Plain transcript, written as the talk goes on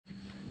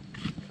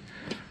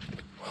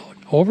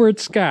over at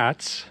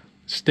Scott's,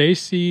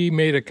 Stacy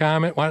made a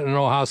comment, wanted to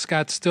know how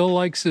Scott still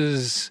likes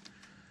his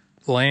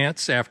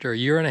Lance after a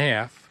year and a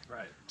half.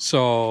 Right.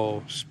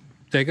 So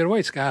take it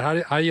away, Scott.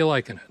 How are you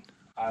liking it?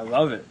 I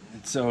love it.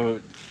 So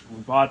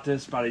we bought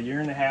this about a year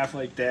and a half,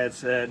 like Dad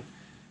said.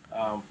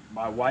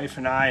 My wife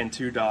and I and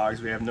 2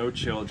 dogs. We have no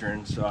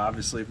children, so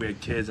obviously if we had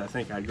kids, I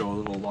think I'd go a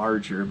little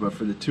larger. But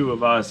for the 2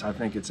 of us, I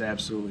think it's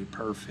absolutely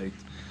perfect.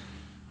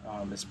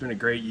 It's been a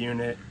great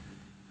unit.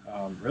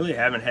 Really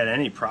haven't had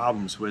any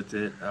problems with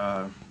it,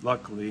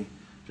 luckily.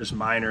 Just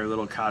minor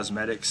little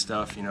cosmetic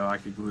stuff, you know, I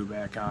could glue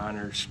back on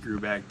or screw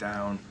back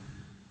down.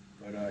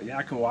 But yeah,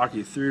 I can walk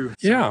you through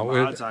some of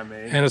the mods I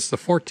made. And it's the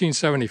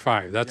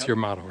 1475. That's your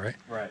model, right?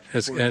 Right.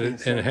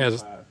 And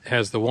it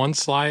has the one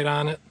slide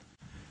on it.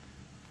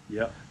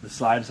 Yep, the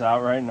slide's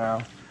out right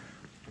now.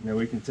 And then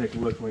we can take a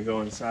look when we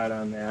go inside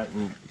on that.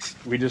 And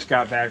we just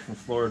got back from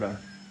Florida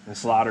and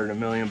slaughtered 1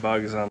 million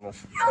bugs on the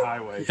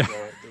highway. Yeah.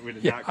 So we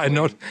did not I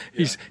know.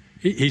 Yeah.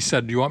 He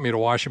said, "Do you want me to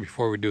wash it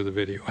before we do the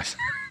video?" I said,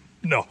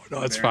 No,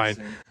 it's fine.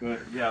 But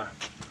yeah,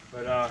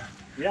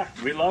 yeah,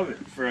 we love it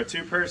for a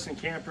 2-person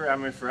camper. I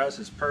mean, for us,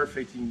 it's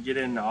perfect. You can get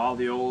into all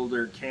the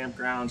older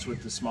campgrounds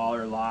with the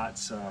smaller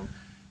lots.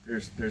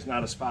 There's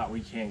not a spot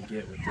we can't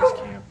get with this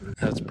camper.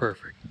 That's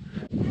perfect.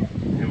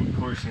 And of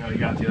course, you know, you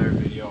got the other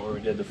video where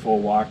we did the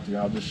full walkthrough.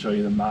 I'll just show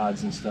you the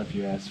mods and stuff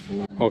you asked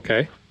for.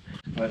 Okay.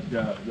 But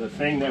the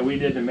thing that we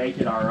did to make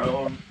it our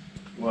own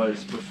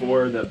was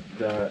before it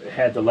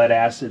had the lead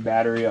acid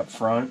battery up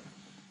front,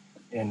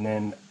 and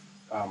then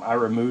I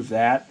removed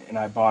that and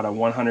I bought a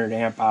 100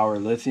 amp hour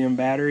lithium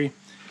battery,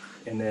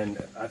 and then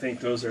I think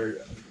those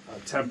are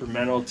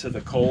temperamental to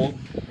the cold,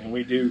 and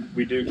we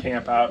do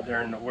camp out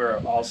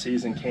we're all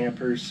season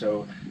campers,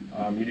 so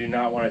you do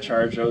not want to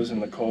charge those in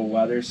the cold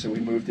weather. So we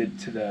moved it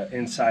to the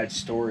inside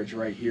storage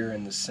right here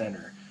in the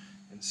center,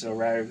 and so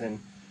rather than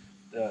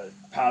the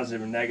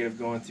positive and negative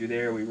going through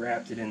there, we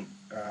wrapped it in,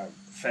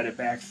 fed it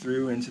back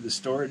through into the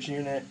storage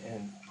unit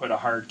and put a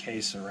hard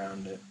case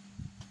around it.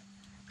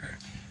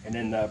 And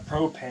then the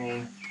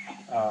propane,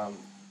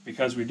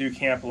 because we do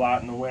camp a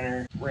lot in the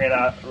winter, ran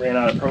out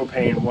of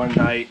propane one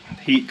night,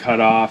 heat cut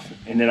off,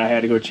 and then I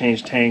had to go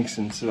change tanks,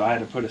 and so I had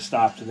to put a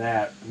stop to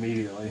that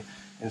immediately.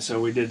 And so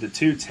we did the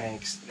 2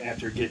 tanks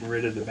after getting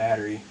rid of the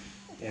battery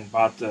and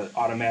bought the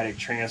automatic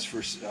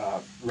transfer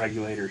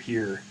regulator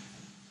here.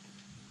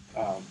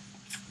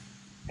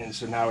 And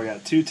so now we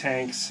got 2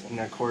 tanks, and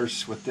of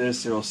course with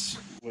this it'll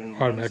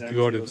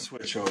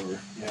switch over.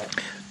 Yeah.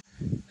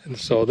 And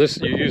so this,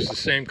 you use the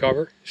same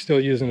cover? Still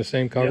using the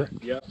same cover?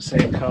 Yep,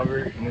 same cover.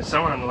 And then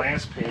someone on the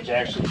Lance page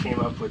actually came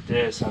up with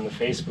this on the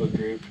Facebook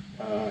group,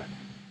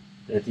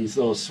 that these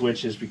little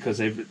switches,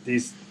 because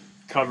these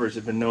covers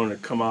have been known to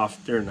come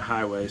off during the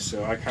highway,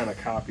 so I kind of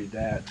copied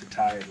that to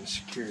tie it and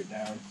secure it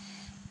down.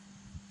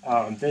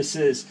 This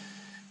is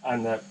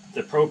on the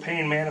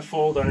propane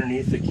manifold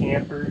underneath the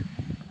camper.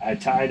 I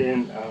tied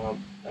in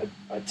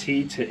a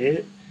T to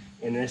it,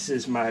 and this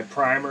is my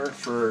primer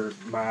for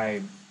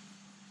my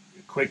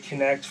quick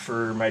connect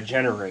for my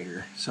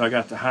generator. So I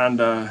got the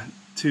Honda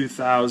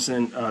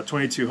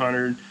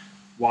 2200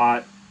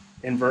 watt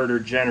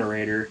inverter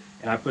generator,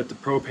 and I put the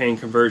propane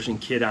conversion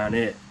kit on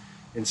it.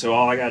 And so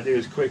all I got to do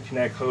is quick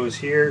connect hose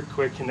here,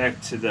 quick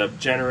connect to the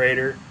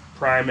generator,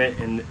 prime it,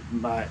 and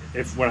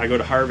when I go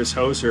to harvest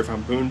host, or if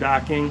I'm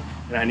boondocking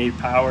and I need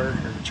power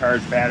or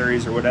charge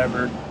batteries or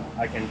whatever,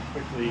 I can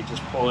quickly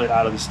just pull it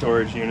out of the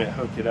storage unit,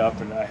 hook it up,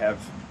 and I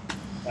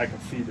can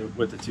feed it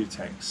with the 2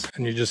 tanks.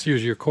 And you just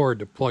use your cord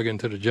to plug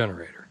into the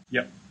generator?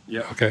 Yep.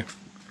 Yep. Okay.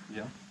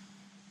 Yeah.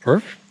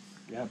 Perfect.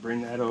 Yeah,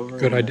 bring that over.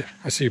 Good idea.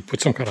 I see you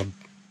put some kind of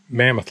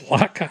mammoth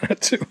lock on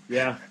it too.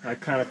 Yeah, I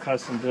kind of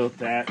custom built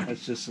that.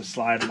 That's just a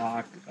slide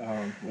lock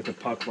with a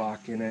puck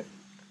lock in it.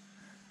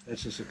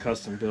 That's just a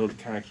custom build to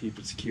kind of keep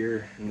it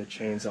secure, and the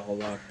chain's all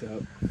locked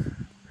up.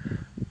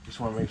 Just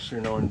want to make sure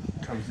no one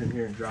comes in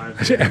here and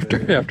drives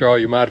after all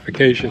your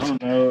modifications. I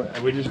don't know.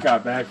 We just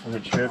got back from the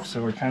trip,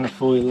 so we're kind of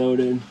fully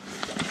loaded.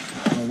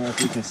 I don't know if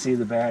you can see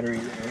the battery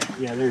there.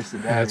 Yeah, there's the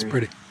battery. That's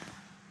pretty.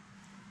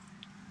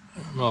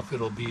 I don't know if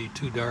it'll be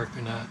too dark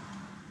or not.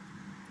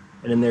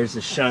 And then there's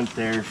the shunt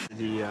there for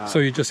the... so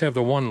you just have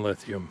the one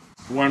lithium?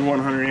 One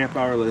 100 amp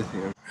hour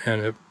lithium.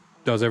 And it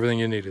does everything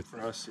you need it. For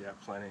us, yeah,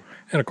 plenty.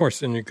 And of course,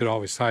 then you could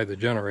always tie the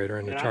generator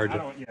in to charge it.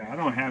 I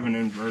don't have an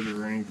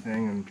inverter or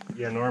anything. And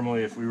yeah,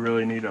 normally if we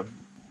really need to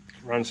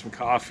run some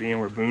coffee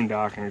and we're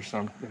boondocking or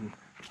something,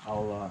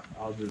 I'll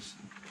just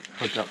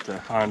hook up the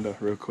Honda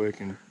real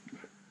quick and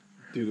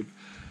do the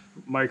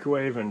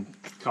microwave and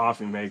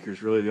coffee maker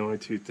is really the only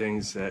 2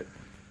 things that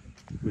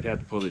we'd have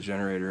to pull the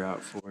generator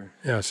out for.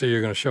 Yeah, so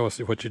you're going to show us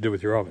what you did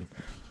with your oven.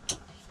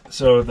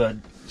 So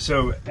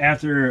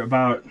after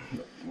about,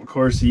 of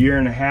course, a year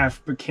and a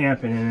half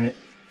camping in it,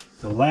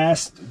 the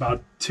last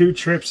about 2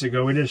 trips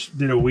ago, we just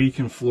did a week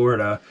in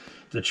Florida.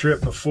 The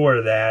trip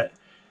before that,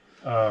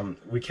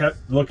 we kept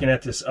looking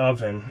at this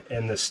oven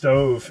and the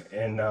stove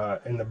and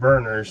the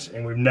burners,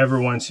 and we've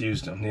never once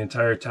used them the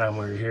entire time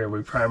we were here.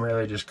 We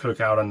primarily just cook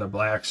out on the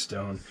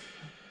Blackstone.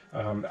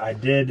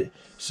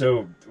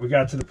 So we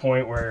got to the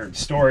point where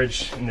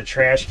storage and the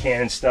trash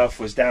can and stuff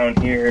was down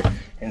here,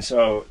 and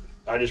so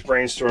I just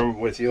brainstormed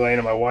with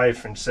Elena, my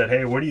wife, and said,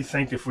 hey, what do you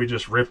think if we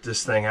just rip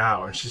this thing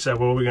out? And she said,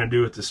 what are we going to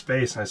do with the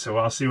space? And I said,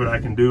 well, I'll see what I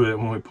can do with it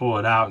when we pull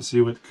it out and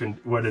see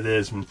what it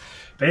is. And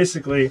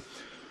basically,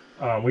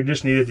 we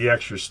just needed the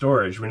extra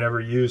storage. We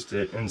never used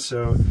it. And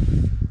so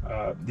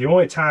the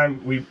only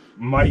time we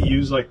might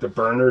use like the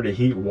burner to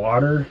heat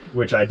water,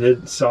 which I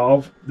did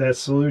solve that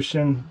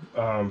solution,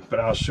 but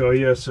I'll show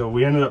you. So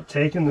we ended up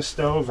taking the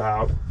stove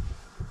out.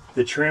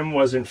 The trim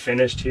wasn't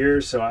finished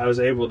here, so I was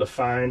able to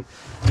find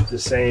the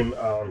same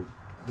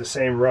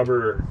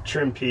rubber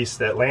trim piece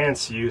that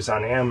Lance used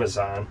on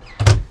Amazon.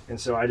 And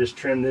so I just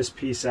trimmed this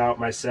piece out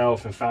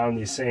myself and found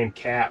these same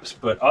caps.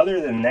 But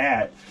other than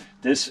that,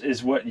 this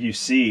is what you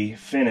see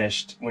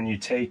finished when you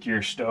take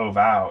your stove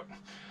out.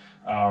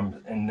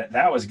 And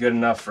that was good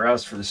enough for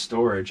us for the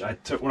storage.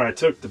 When I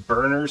took the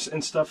burners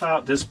and stuff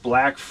out, this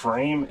black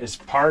frame is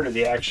part of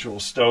the actual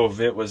stove.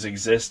 It was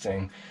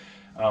existing.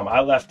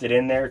 I left it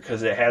in there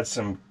because it had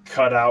some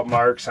cutout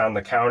marks on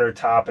the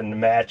countertop, and to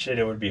match it,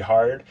 it would be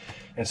hard.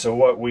 And so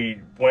what we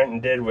went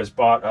and did was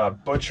bought a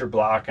butcher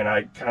block, and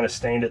I kind of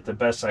stained it the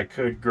best I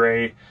could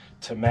gray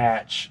to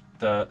match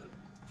the,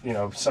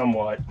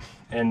 somewhat.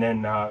 And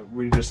then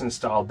we just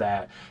installed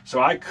that.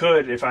 So I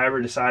could, if I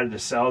ever decided to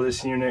sell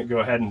this unit,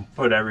 go ahead and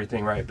put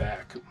everything right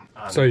back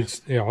on. So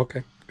yeah,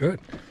 okay, good.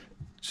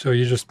 So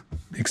you just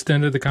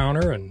extended the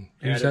counter and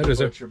used that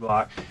as a butcher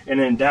block. And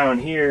then down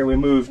here we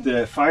moved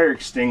the fire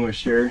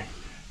extinguisher,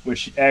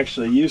 which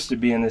actually used to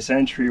be in this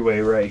entryway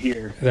right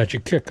here. That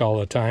you kick all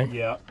the time.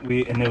 Yeah.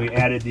 And then we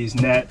added these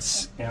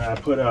nets, and I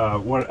put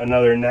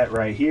another net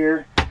right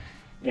here.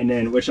 And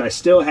then, which I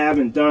still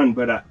haven't done,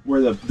 but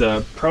where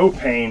the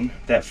propane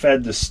that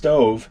fed the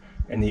stove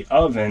and the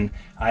oven,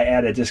 I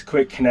added this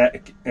quick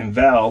connect and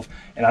valve,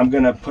 and I'm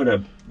gonna put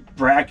a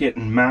bracket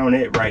and mount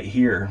it right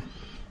here.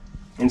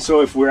 And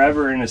so if we're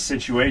ever in a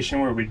situation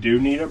where we do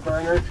need a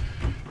burner,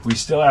 we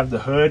still have the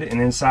hood, and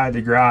inside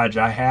the garage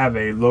I have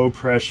a low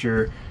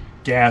pressure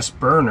gas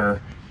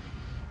burner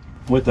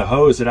with a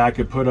hose that I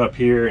could put up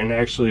here and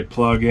actually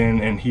plug in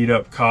and heat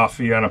up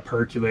coffee on a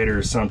percolator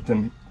or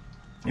something.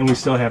 And we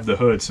still have the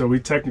hood, so we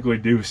technically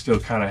do still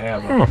kind of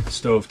have a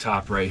stove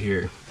top right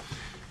here.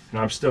 And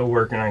I'm still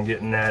working on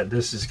getting that.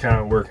 This is kind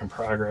of a work in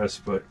progress,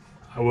 but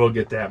I will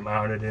get that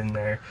mounted in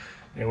there.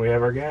 And we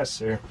have our gas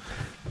there.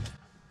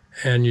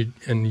 And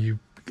you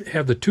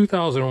have the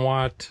 2,000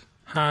 watt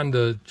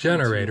Honda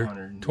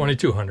generator,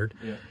 2200.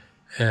 Yeah.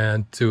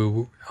 And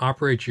to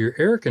operate your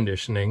air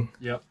conditioning.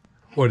 Yep.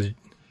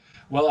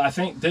 Well, I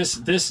think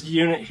this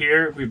unit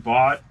here we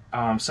bought.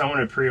 Someone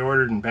had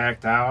pre-ordered and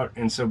backed out,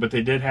 and so but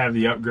they did have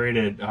the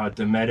upgraded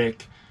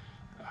Dometic.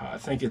 I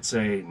think it's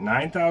a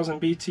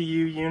 9,000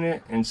 BTU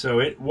unit, and so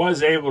it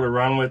was able to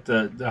run with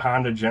the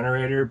Honda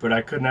generator, but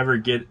I could never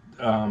get.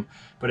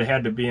 But it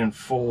had to be in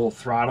full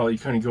throttle. You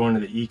couldn't go into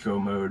the eco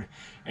mode,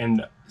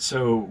 and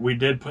so we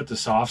did put the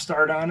soft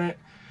start on it,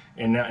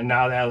 and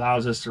now that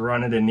allows us to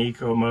run it in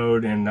eco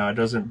mode, and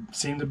doesn't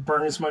seem to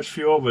burn as much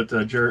fuel. But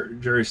the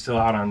jury's still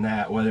out on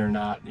that, whether or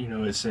not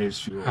it saves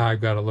fuel. I've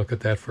got to look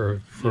at that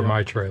for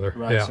my trailer.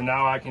 Right. Yeah. So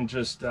now I can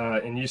just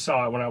and you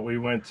saw it when we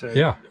went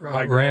to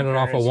I ran it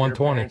off a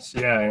 120.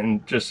 Yeah,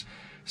 and just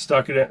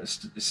stick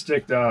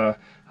the.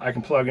 I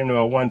can plug into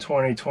a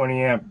 120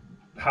 20 amp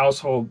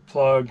household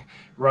plug,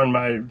 run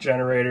my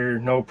generator,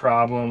 no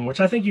problem. Which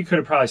I think you could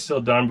have probably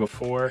still done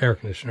before. Air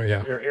conditioner,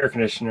 yeah. Air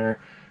conditioner.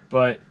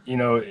 But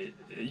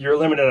you're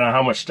limited on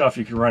how much stuff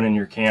you can run in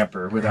your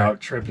camper without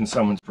tripping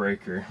someone's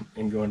breaker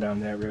and going down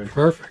that road.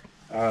 Perfect.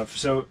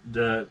 So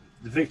the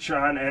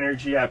Victron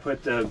Energy, I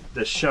put the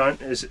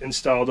shunt is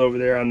installed over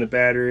there on the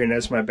battery, and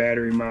that's my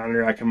battery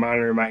monitor. I can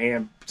monitor my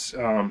amps,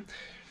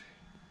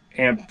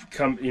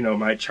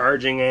 my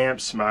charging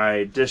amps,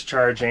 my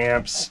discharge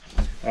amps.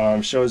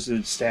 Shows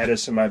the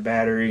status of my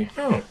battery,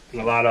 and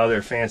a lot of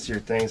other fancier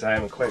things I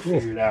haven't quite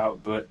figured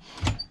out, but.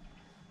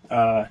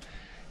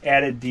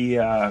 Added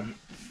the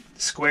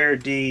Square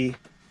D.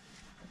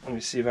 Let me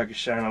see if I can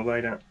shine a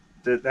light on.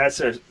 That's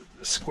a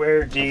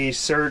Square D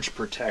surge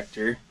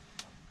protector.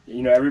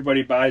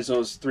 Everybody buys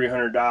those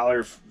 $300,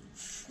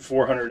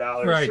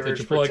 $400 right, surge that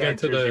you plug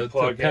into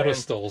the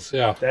pedestals.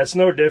 Yeah, that's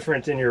no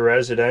different than your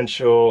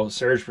residential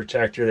surge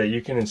protector that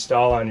you can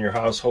install on your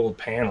household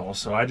panel.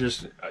 So I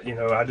just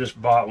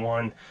bought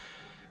one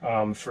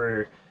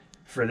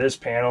for this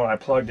panel. I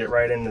plugged it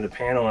right into the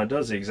panel, and it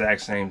does the exact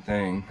same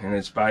thing. And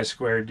it's by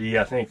Square D.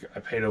 I think I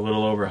paid a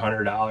little over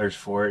 $100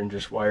 for it and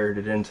just wired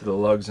it into the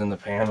lugs in the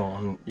panel.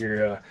 And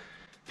you're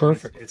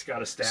perfect. It's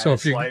got a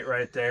status light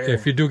right there.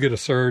 If you do get a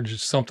surge,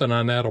 something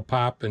on that'll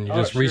pop, and you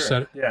just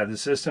reset it. Yeah, the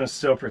system's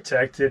still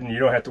protected, and you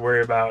don't have to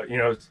worry about,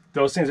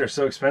 those things are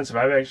so expensive.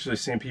 I've actually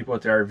seen people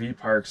at the RV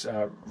parks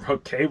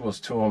hook cables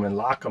to them and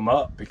lock them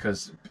up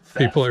because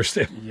theft. People are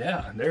still.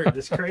 Yeah,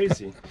 it's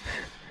crazy.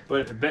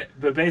 But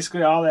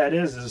basically all that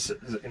is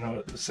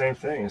the same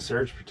thing, a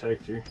surge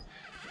protector,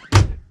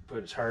 but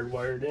it's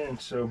hardwired in.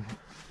 So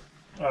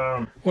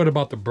What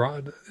about the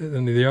brown?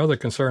 And the other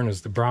concern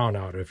is the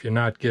brownout. If you're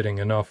not getting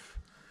enough,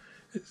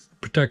 it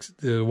protects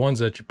the ones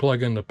that you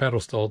plug in the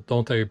pedestal.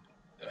 Don't they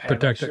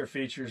protect extra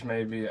features?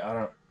 Maybe I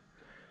don't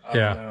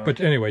yeah, know. but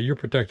anyway, you're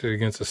protected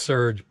against a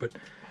surge. But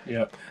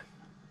yep.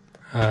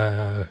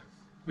 Well,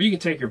 you can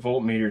take your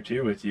voltmeter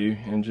too with you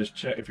and just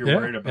check if you're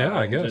worried about it.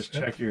 I guess. Just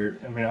check your.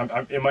 I mean,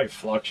 it might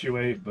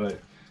fluctuate, but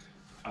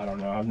I don't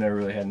know. I've never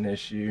really had an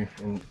issue,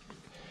 and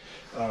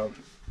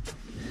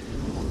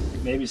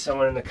maybe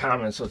someone in the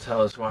comments will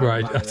tell us why.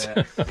 Right. I buy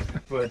that.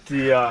 But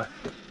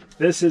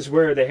this is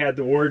where they had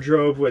the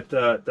wardrobe with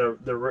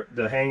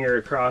the hanger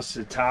across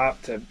the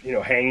top to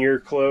hang your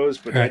clothes,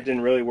 but that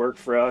didn't really work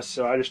for us.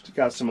 So I just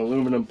got some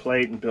aluminum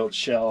plate and built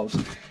shelves,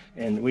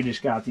 and we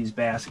just got these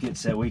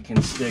baskets that we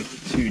can stick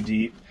 2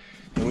 deep,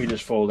 and we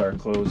just fold our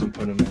clothes and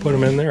put them in. Put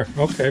them in there.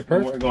 Okay, perfect.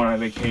 When we're going on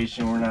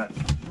vacation, we're not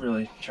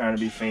really trying to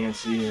be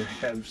fancy or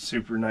have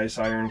super nice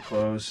iron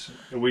clothes.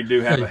 We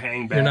do have a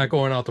hang bag. You're not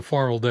going out to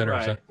formal dinners.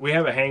 Right. Huh? We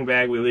have a hang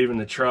bag we leave in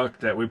the truck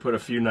that we put a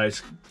few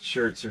nice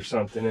shirts or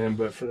something in,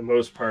 but for the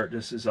most part,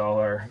 this is all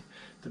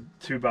the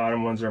 2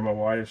 bottom ones are my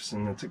wife's,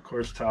 and the, of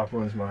course, top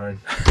one's mine.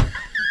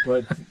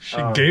 But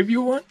she gave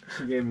you one?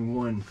 She gave me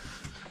one.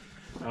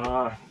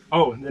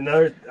 Oh,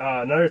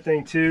 another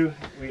thing too,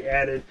 we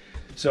added.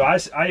 So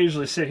I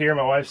usually sit here.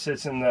 My wife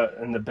sits in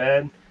the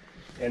bed,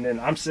 and then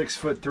I'm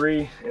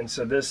 6'3", and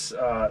so this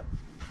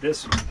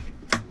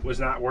was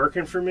not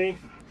working for me.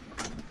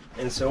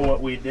 And so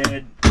what we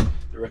did,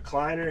 the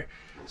recliner.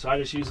 So I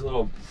just used a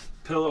little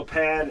pillow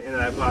pad, and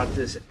I bought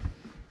this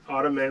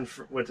ottoman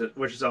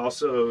which is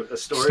also a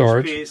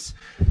storage piece,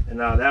 and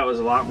that was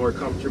a lot more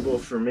comfortable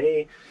for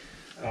me.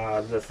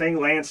 The thing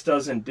Lance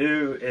doesn't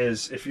do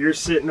is if you're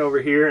sitting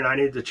over here and I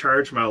need to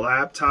charge my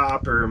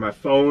laptop or my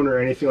phone or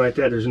anything like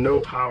that, there's no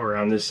power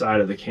on this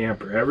side of the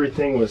camper.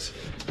 Everything was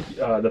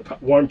the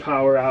one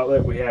power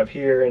outlet we have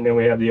here, and then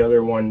we have the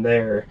other one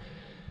there.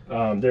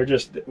 They're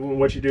just,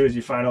 what you do is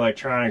you find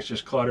electronics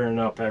just cluttering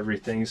up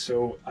everything.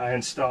 So I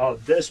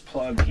installed this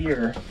plug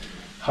here,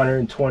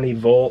 120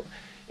 volt,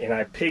 and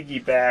I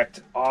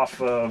piggybacked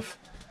off of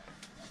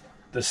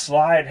the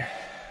slide.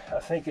 I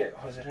think it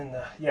was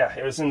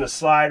in the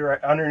slide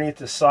right underneath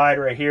the slide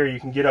right here. You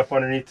can get up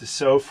underneath the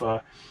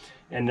sofa,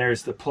 and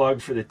there's the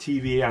plug for the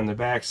TV on the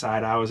back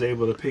side. I was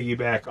able to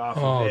piggyback off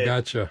of it. Oh,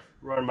 gotcha.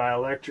 Run my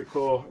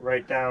electrical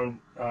right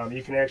down.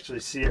 You can actually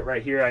see it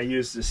right here. I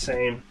used the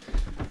same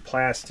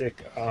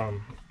plastic,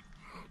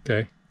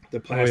 the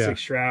plastic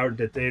shroud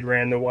that they'd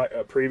ran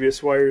the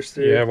previous wires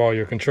through. You have all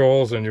your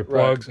controls and your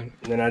plugs. Right.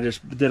 And then I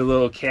just did a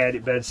little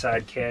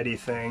bedside caddy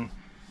thing.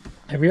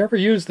 Have you ever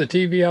used the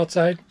TV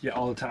outside? Yeah,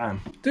 all the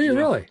time. Do you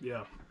really?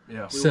 Yeah,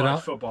 yeah. We Sit watch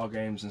out? football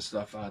games and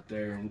stuff out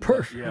there. And,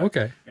 perfect. Yeah.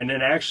 Okay. And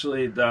then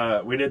actually,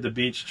 we did the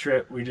beach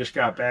trip. We just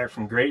got back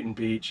from Grayton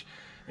Beach,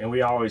 and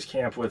we always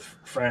camp with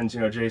friends.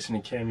 Jason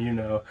and Kim.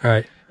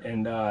 Right.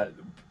 And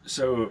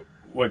so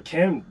what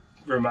Kim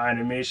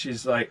reminded me,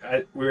 she's like,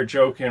 we were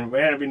joking,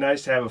 man, it'd be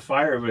nice to have a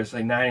fire, but it's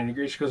like 90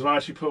 degrees. She goes, why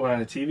don't you put one on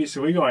the TV?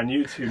 So we go on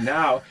YouTube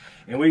now,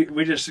 and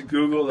we just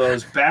Google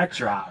those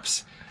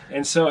backdrops.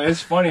 And so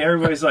it's funny,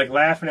 everybody's like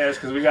laughing at us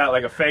because we got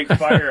like a fake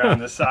fire on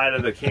the side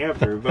of the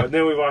camper. But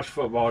then we watch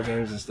football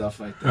games and stuff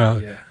like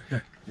that.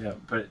 Yeah.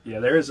 But yeah,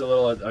 there is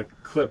a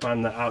clip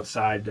on the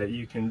outside that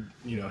you can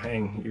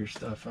hang your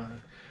stuff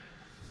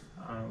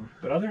on.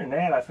 But other than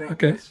that, I think.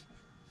 Okay.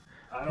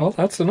 Well,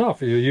 that's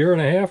enough. A year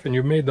and a half, and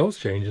you've made those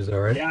changes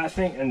already. Yeah, I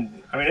think,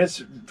 and I mean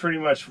it's pretty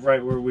much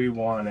right where we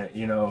want it.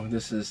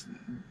 This is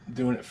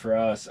doing it for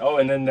us. Oh,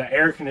 and then the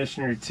air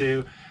conditioner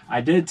too.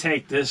 I did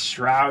take this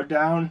shroud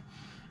down.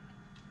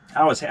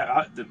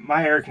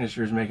 My air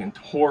conditioner is making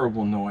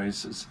horrible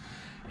noises,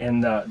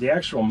 and the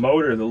actual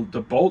motor,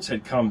 the bolts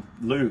had come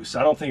loose.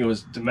 I don't think it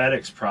was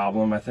Dometic's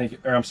problem.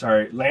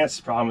 Lance's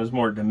problem was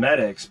more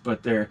Dometic's,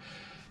 but I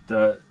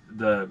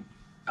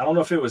don't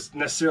know if it was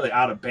necessarily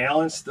out of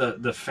balance,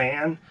 the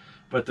fan,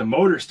 but the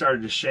motor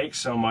started to shake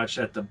so much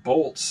that the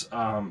bolts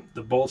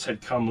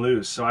had come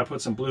loose. So I put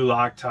some blue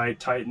Loctite,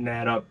 tightened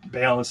that up,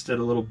 balanced it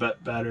a little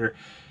bit better.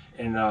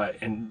 And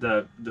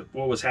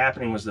what was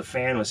happening was the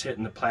fan was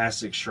hitting the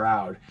plastic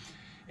shroud,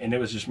 and it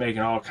was just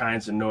making all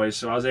kinds of noise.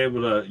 So I was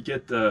able to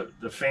get the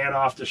fan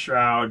off the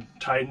shroud,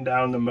 tighten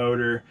down the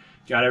motor,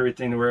 got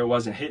everything to where it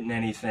wasn't hitting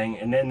anything.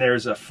 And then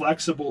there's a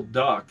flexible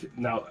duct.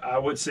 Now, I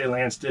would say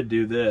Lance did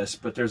do this,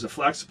 but there's a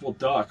flexible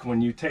duct. When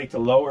you take the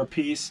lower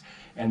piece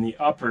and the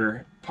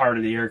upper part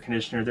of the air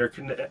conditioner,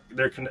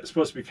 they're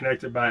supposed to be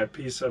connected by a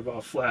piece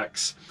of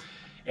flex.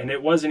 And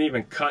it wasn't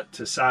even cut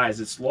to size.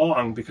 It's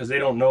long because they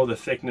don't know the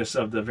thickness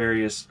of the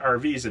various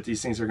RVs that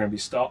these things are going to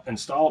be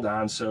installed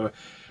on. So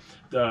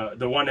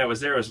the one that was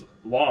there was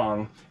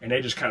long, and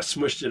they just kind of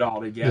smushed it all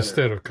together.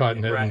 Instead of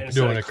cutting it and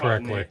doing it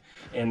correctly.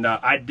 And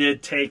I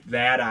did take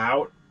that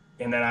out,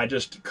 and then I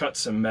just cut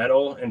some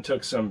metal and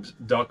took some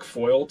duct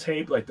foil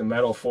tape, like the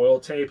metal foil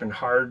tape, and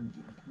hard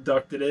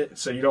ducted it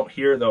so you don't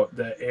hear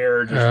the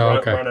air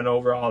just running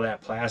over all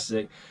that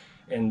plastic.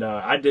 And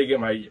I did get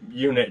my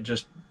unit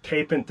just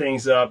taping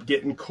things up,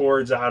 getting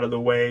cords out of the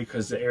way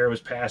because the air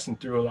was passing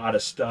through a lot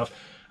of stuff.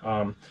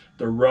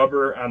 The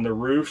rubber on the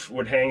roof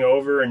would hang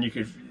over, and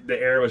the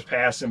air was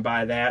passing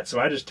by that. So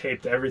I just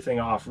taped everything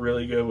off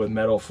really good with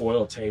metal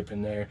foil tape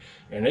in there,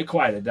 and it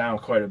quieted down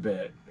quite a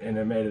bit, and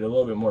it made it a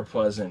little bit more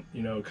pleasant,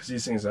 you know, because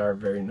these things are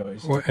very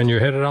noisy. And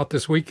you're headed out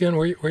this weekend?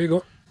 Where you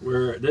going?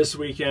 This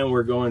weekend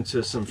we're going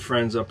to some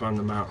friends up on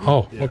the mountain.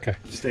 Oh, yeah. Okay.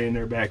 Stay in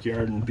their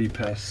backyard and be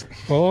pests.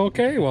 Well,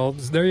 okay. Well,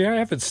 there you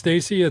have it,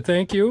 Stacy.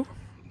 Thank you.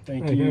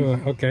 Thank you.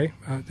 Okay.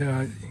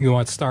 You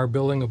want star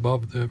billing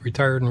above the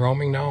retired and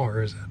roaming now,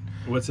 or is it?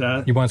 What's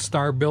that? You want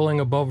star billing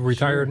above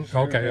retired?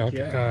 Sure, okay. Okay.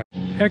 Yeah.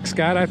 Heck,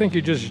 Scott, I think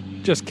you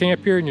just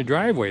camp here in your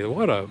driveway.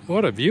 What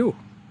a view.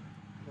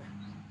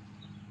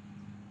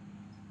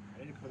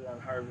 I need to put it on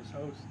Harvest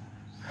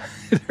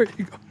Host. There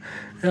you go.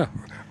 Yeah.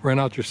 Rent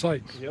out your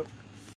site. Yep.